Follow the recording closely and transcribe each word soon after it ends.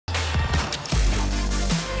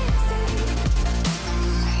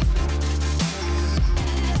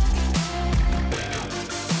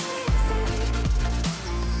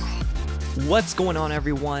What's going on,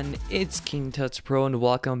 everyone? It's King Tuts Pro and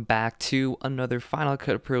welcome back to another Final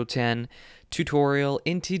Cut Pro 10 tutorial.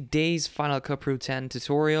 In today's Final Cut Pro 10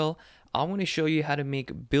 tutorial, I want to show you how to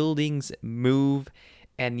make buildings move.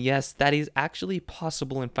 And yes, that is actually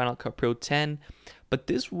possible in Final Cut Pro 10, but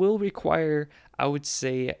this will require, I would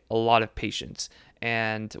say, a lot of patience.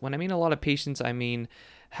 And when I mean a lot of patience, I mean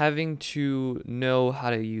having to know how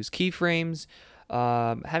to use keyframes,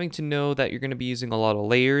 having to know that you're going to be using a lot of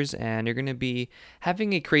layers and you're going to be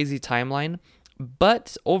having a crazy timeline.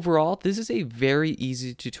 But overall, this is a very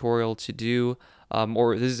easy tutorial to do,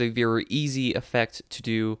 or this is a very easy effect to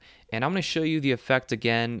do. And I'm going to show you the effect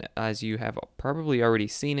again, as you have probably already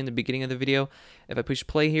seen in the beginning of the video. If I push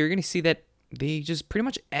play here, you're going to see that they just pretty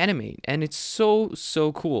much animate, and it's so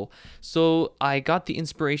cool. So I got the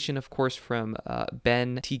inspiration, of course, from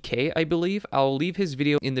Benn TK, I believe. I'll leave his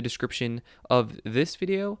video in the description of this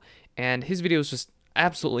video, and his video is just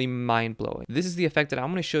absolutely mind-blowing. This is the effect that I'm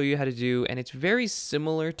going to show you how to do, and it's very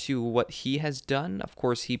similar to what he has done. Of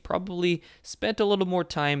course, he probably spent a little more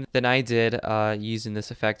time than I did using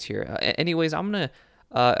this effect here. Anyways, I'm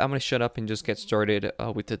gonna shut up and just get started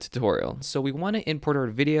with the tutorial. So we want to import our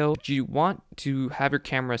video. You want to have your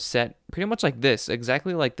camera set pretty much like this,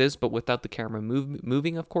 exactly like this, but without the camera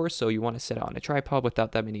moving, of course. So you want to set it on a tripod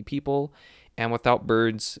without that many people and without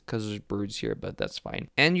birds, because there's birds here, but that's fine.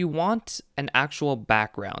 And you want an actual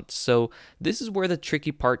background. So this is where the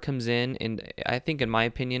tricky part comes in, and I think, in my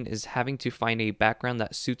opinion, is having to find a background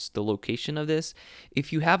that suits the location of this.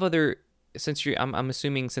 If you have other, I'm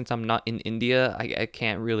assuming since I'm not in India, I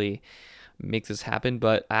can't really make this happen,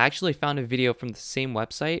 but I actually found a video from the same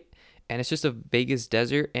website, and it's just a Vegas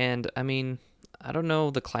desert. And I mean, I don't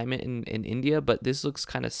know the climate in India, but this looks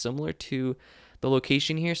kind of similar to the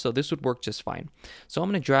location here, so this would work just fine. So I'm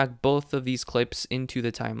going to drag both of these clips into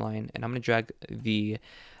the timeline, and I'm going to drag the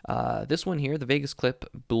this one here, the Vegas clip,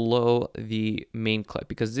 below the main clip,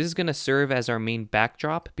 because this is going to serve as our main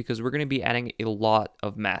backdrop, because we're going to be adding a lot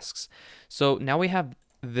of masks. So now we have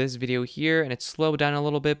this video here, and it's slowed down a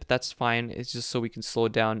little bit, but that's fine. It's just so we can slow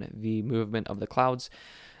down the movement of the clouds.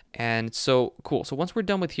 And so cool. So once we're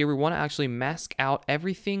done with here, we want to actually mask out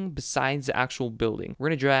everything besides the actual building. We're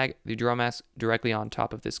going to drag the draw mask directly on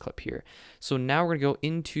top of this clip here. So now we're going to go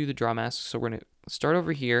into the draw mask. So we're going to start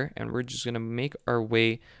over here, and we're just going to make our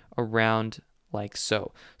way around like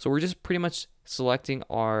so. So we're just pretty much selecting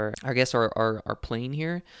our plane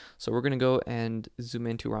here. So we're going to go and zoom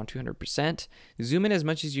in to around 200%. Zoom in as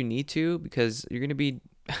much as you need to, because you're going to be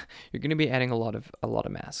adding a lot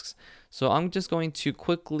of masks. So I'm just going to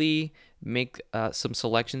quickly make some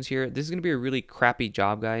selections here. This is going to be a really crappy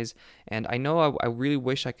job, guys, and I know I really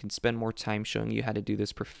wish I could spend more time showing you how to do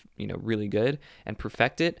this really good and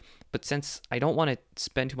perfect it, but since I don't want to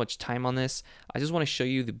spend too much time on this, I just want to show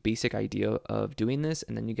you the basic idea of doing this,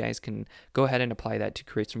 and then you guys can go ahead and apply that to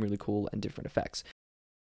create some really cool and different effects.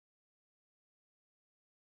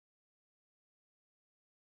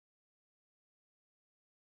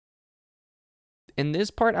 In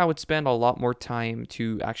this part, I would spend a lot more time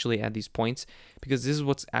to actually add these points, because this is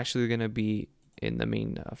what's actually going to be in the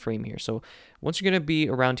main frame here. So once you're going to be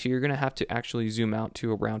around here, you're going to have to actually zoom out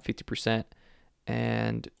to around 50%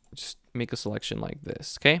 and just make a selection like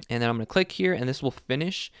this, okay? And then I'm going to click here, and this will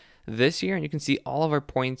finish this here, and you can see all of our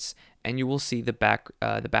points, and you will see the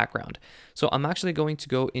background. So I'm actually going to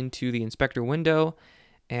go into the inspector window,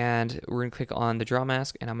 and we're going to click on the draw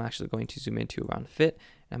mask, and I'm actually going to zoom into around fit.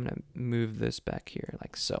 I'm going to move this back here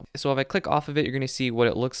like so. So if I click off of it, you're going to see what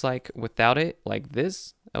it looks like without it, like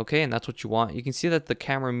this, okay? And that's what you want. You can see that the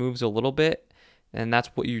camera moves a little bit, and that's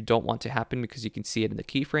what you don't want to happen, because you can see it in the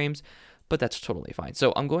keyframes, but that's totally fine.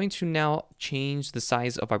 So I'm going to now change the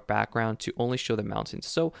size of our background to only show the mountains.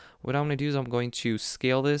 So what I'm going to do is I'm going to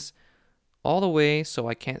scale this all the way so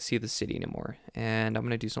I can't see the city anymore. And I'm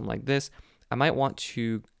going to do something like this. I might want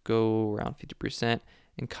to go around 50%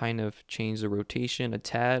 and kind of change the rotation a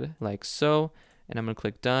tad like so, and I'm gonna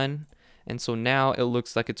click done. And so now it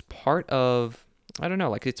looks like it's part of, I don't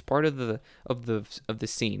know, like it's part of the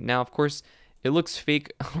scene. Now, of course, it looks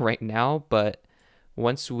fake right now, but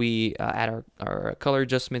once we add our color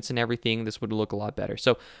adjustments and everything, this would look a lot better.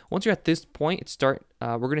 So once you're at this point,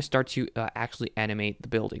 we're going to start to actually animate the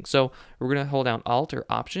building. So we're going to hold down Alt or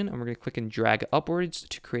Option, and we're going to click and drag upwards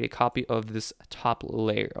to create a copy of this top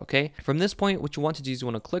layer, okay? From this point, what you want to do is you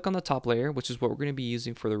want to click on the top layer, which is what we're going to be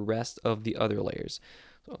using for the rest of the other layers,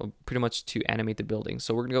 so pretty much to animate the building.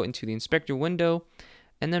 So we're going to go into the inspector window,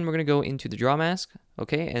 and then we're going to go into the draw mask,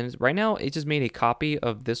 okay? And right now, it just made a copy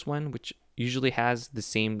of this one, which usually has the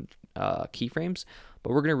same keyframes,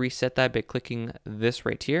 but we're going to reset that by clicking this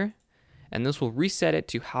right here, and this will reset it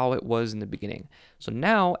to how it was in the beginning. So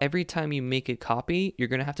now every time you make a copy, you're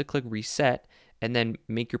going to have to click reset and then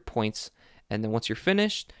make your points. And then once you're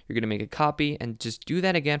finished, you're going to make a copy and just do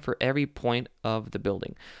that again for every point of the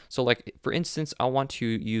building. So like, for instance, I want to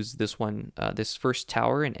use this one, this first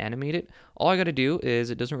tower, and animate it. All I got to do is,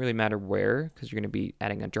 it doesn't really matter where, because you're going to be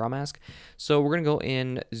adding a draw mask. So we're going to go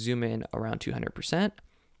in, zoom in around 200%.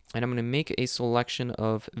 And I'm going to make a selection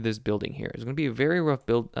of this building here. It's going to be a very rough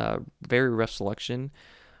very rough selection,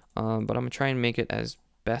 but I'm going to try and make it as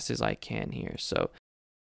best as I can here. So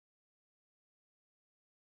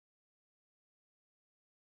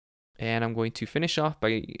and I'm going to finish off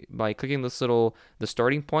by clicking this the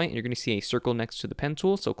starting point. You're going to see a circle next to the pen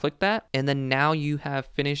tool, so click that. And then now you have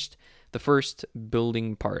finished the first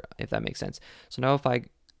building part, if that makes sense. So now if I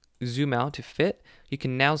zoom out to fit, you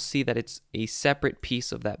can now see that it's a separate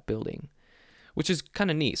piece of that building, which is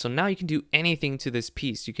kind of neat. So now you can do anything to this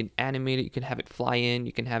piece. You can animate it, you can have it fly in,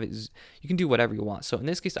 you can have it, you can do whatever you want. So in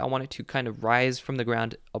this case, I want it to kind of rise from the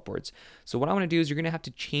ground upwards. So what I want to do is, you're going to have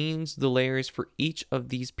to change the layers for each of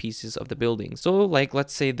these pieces of the building. So like,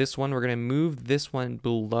 let's say this one, we're going to move this one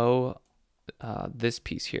below this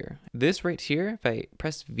piece here. This right here, if I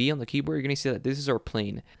press V on the keyboard, you're going to see that this is our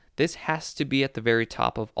plane. This has to be at the very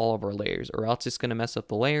top of all of our layers, or else it's going to mess up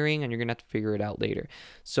the layering and you're going to have to figure it out later.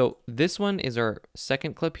 So this one is our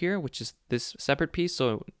second clip here, which is this separate piece.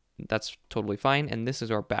 So that's totally fine. And this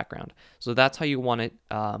is our background. So that's how you want it.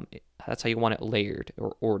 That's how you want it layered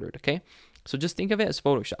or ordered. Okay. So just think of it as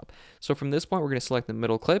Photoshop. So from this point, we're going to select the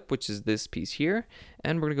middle clip, which is this piece here.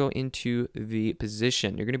 And we're going to go into the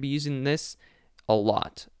position. You're going to be using this a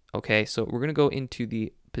lot. Okay. So we're going to go into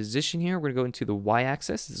the position here. We're going to go into the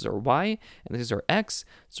y-axis. This is our y and this is our x.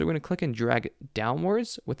 So we're going to click and drag it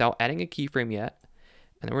downwards without adding a keyframe yet.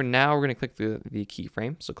 And then we're going to click the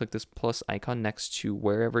keyframe. So click this plus icon next to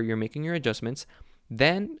wherever you're making your adjustments.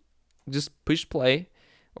 Then just push play,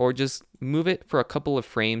 or just move it for a couple of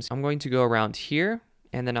frames. I'm going to go around here,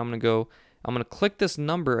 and then I'm going to click this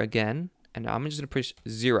number again, and I'm just going to push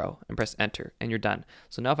 0 and press enter, and you're done.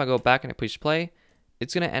 So now if I go back and I push play,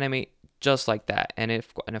 it's going to animate just like that. And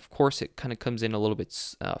of course it kind of comes in a little bit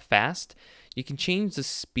fast. You can change the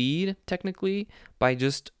speed technically by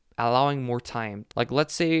just allowing more time. Like,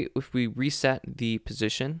 let's say if we reset the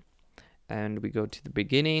position and we go to the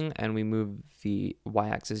beginning and we move the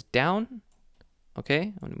y-axis down. Okay,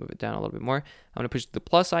 I'm going to move it down a little bit more. I'm going to push the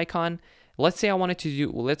plus icon. Let's say I wanted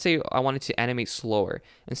to animate slower.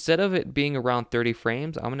 Instead of it being around 30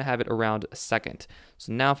 frames, I'm going to have it around a second.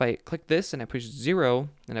 So now if I click this and I push 0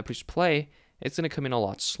 and I push play, it's going to come in a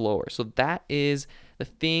lot slower. So that is the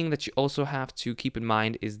thing that you also have to keep in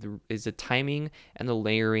mind, is the timing and the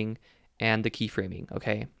layering and the keyframing.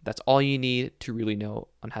 Okay, that's all you need to really know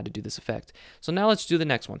on how to do this effect. So now let's do the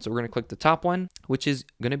next one. So we're going to click the top one, which is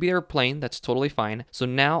going to be our plane. That's totally fine. So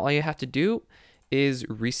now all you have to do is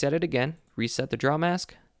reset it again, reset the draw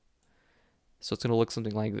mask. So it's going to look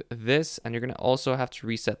something like this, and you're going to also have to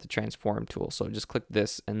reset the transform tool. So just click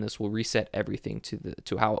this, and this will reset everything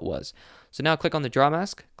to how it was. So now click on the draw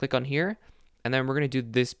mask, click on here, and then we're going to do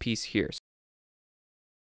this piece here.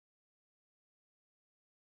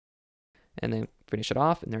 And then finish it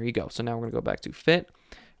off, and there you go. So now we're going to go back to fit.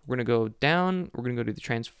 We're going to go down. We're going to go to the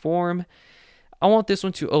transform. I want this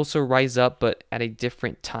one to also rise up, but at a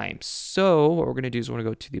different time. So what we're going to do is we're going to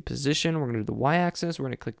go to the position. We're going to do the y-axis. We're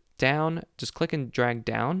going to click down. Just click and drag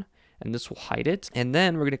down, and this will hide it. And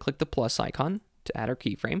then we're going to click the plus icon to add our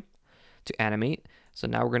keyframe to animate. So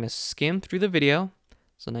now we're going to skim through the video.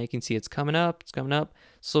 So now you can see it's coming up. It's coming up.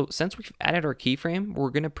 So since we've added our keyframe, we're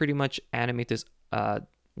going to pretty much animate this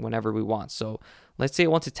whenever we want. So let's say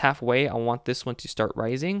once it's halfway, I want this one to start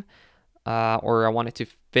rising, or I want it to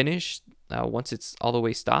finish once it's all the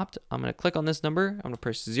way stopped. I'm going to click on this number. I'm going to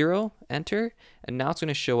press 0, enter, and now it's going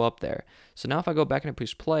to show up there. So now if I go back and I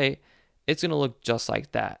push play, it's going to look just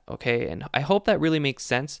like that. Okay, and I hope that really makes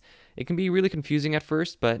sense. It can be really confusing at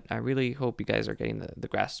first, but I really hope you guys are getting the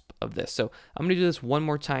grasp of this. So I'm going to do this one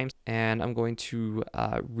more time, and I'm going to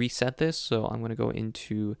reset this. So I'm going to go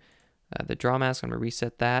into the draw mask. I'm going to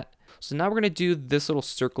reset that. So now we're going to do this little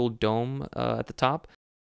circle dome at the top.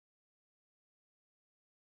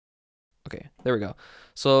 Okay, there we go.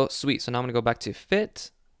 So sweet. So now I'm going to go back to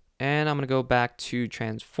fit, and I'm going to go back to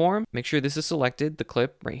transform. Make sure this is selected, the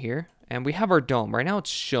clip right here. And we have our dome. Right now it's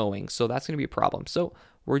showing, so that's going to be a problem. So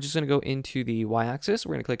we're just going to go into the y-axis.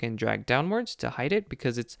 We're going to click and drag downwards to hide it,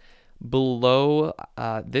 because it's below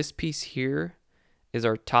this piece here is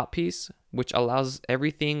our top piece, which allows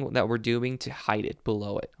everything that we're doing to hide it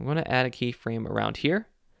below it. I'm going to add a keyframe around here.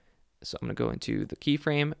 So I'm going to go into the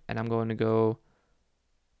keyframe, and I'm going to go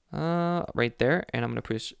right there, and I'm gonna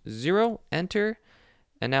push 0, enter.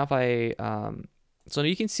 And now if I, so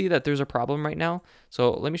you can see that there's a problem right now.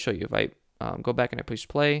 So let me show you. If I go back and I push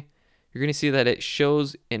play, you're gonna see that it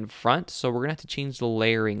shows in front. So we're gonna have to change the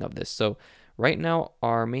layering of this. So right now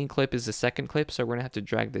our main clip is the second clip. So we're gonna have to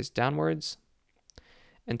drag this downwards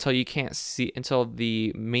until you can't see, until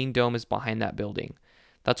the main dome is behind that building.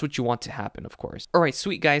 That's what you want to happen, of course. All right,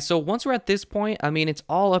 sweet guys. So once we're at this point, I mean, it's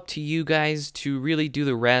all up to you guys to really do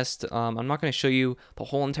the rest. I'm not going to show you the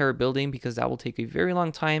whole entire building because that will take a very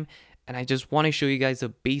long time. And I just want to show you guys a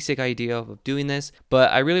basic idea of doing this.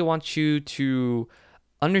 But I really want you to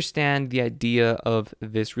understand the idea of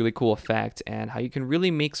this really cool effect and how you can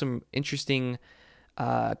really make some interesting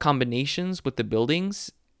combinations with the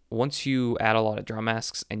buildings. Once you add a lot of draw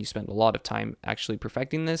masks and you spend a lot of time actually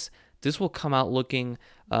perfecting this, this will come out looking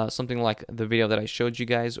something like the video that I showed you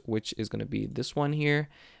guys, which is going to be this one here.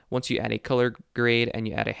 Once you add a color grade and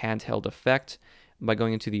you add a handheld effect by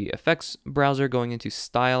going into the effects browser, going into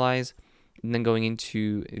stylize, and then going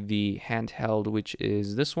into the handheld, which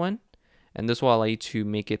is this one. And this will allow you to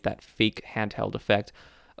make it that fake handheld effect,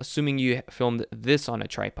 assuming you filmed this on a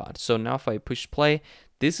tripod. So now if I push play,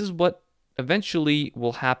 this is what eventually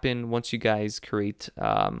will happen once you guys create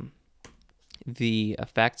the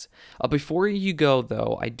effects. Before you go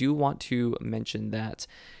though, I do want to mention that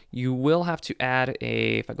you will have to add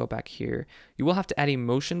a, if I go back here, you will have to add a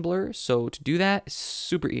motion blur. So to do that, it's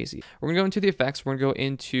super easy. We're gonna go into the effects, we're gonna go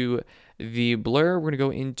into the blur, we're gonna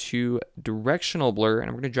go into directional blur, and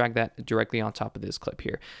I'm gonna drag that directly on top of this clip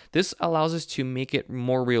here. This allows us to make it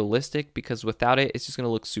more realistic because without it, it's just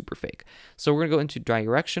gonna look super fake. So we're gonna go into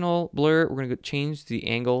directional blur, we're gonna change the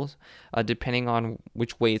angles depending on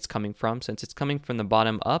which way it's coming from. Since it's coming from the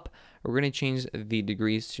bottom up, we're gonna change the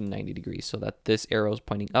degrees to 90 degrees so that this arrow is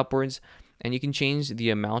pointing upwards. And you can change the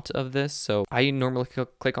amount of this. So I normally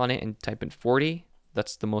click on it and type in 40.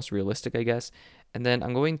 That's the most realistic, I guess. And then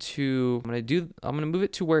I'm gonna move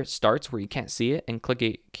it to where it starts, where you can't see it, and click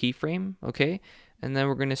a keyframe, okay? And then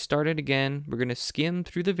we're gonna start it again. We're gonna skim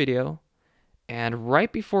through the video, and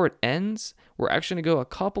right before it ends, we're actually gonna go a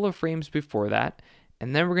couple of frames before that,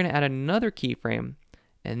 and then we're gonna add another keyframe,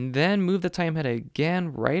 and then move the time head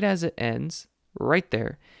again right as it ends, right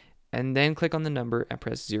there, and then click on the number and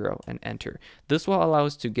press 0 and enter. This will allow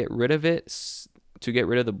us to get rid of it, to get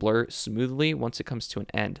rid of the blur smoothly once it comes to an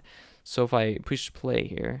end. So if I push play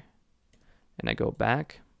here and I go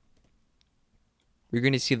back, you're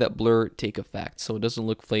going to see that blur take effect. So it doesn't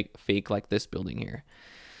look fake like this building here.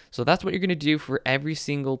 So that's what you're going to do for every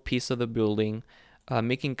single piece of the building,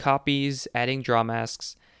 making copies, adding draw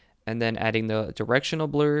masks, and then adding the directional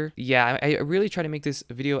blur. Yeah, I really try to make this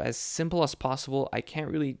video as simple as possible. I can't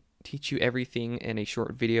really teach you everything in a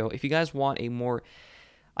short video. If you guys want a more,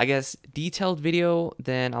 I guess, detailed video,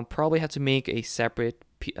 then I'll probably have to make a separate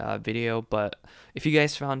video. But if you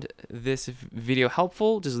guys found this video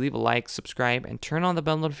helpful, just leave a like, subscribe, and turn on the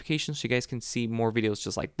bell notifications so you guys can see more videos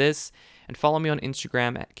just like this. And follow me on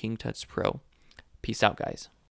Instagram at KingTutsPro. Peace out, guys.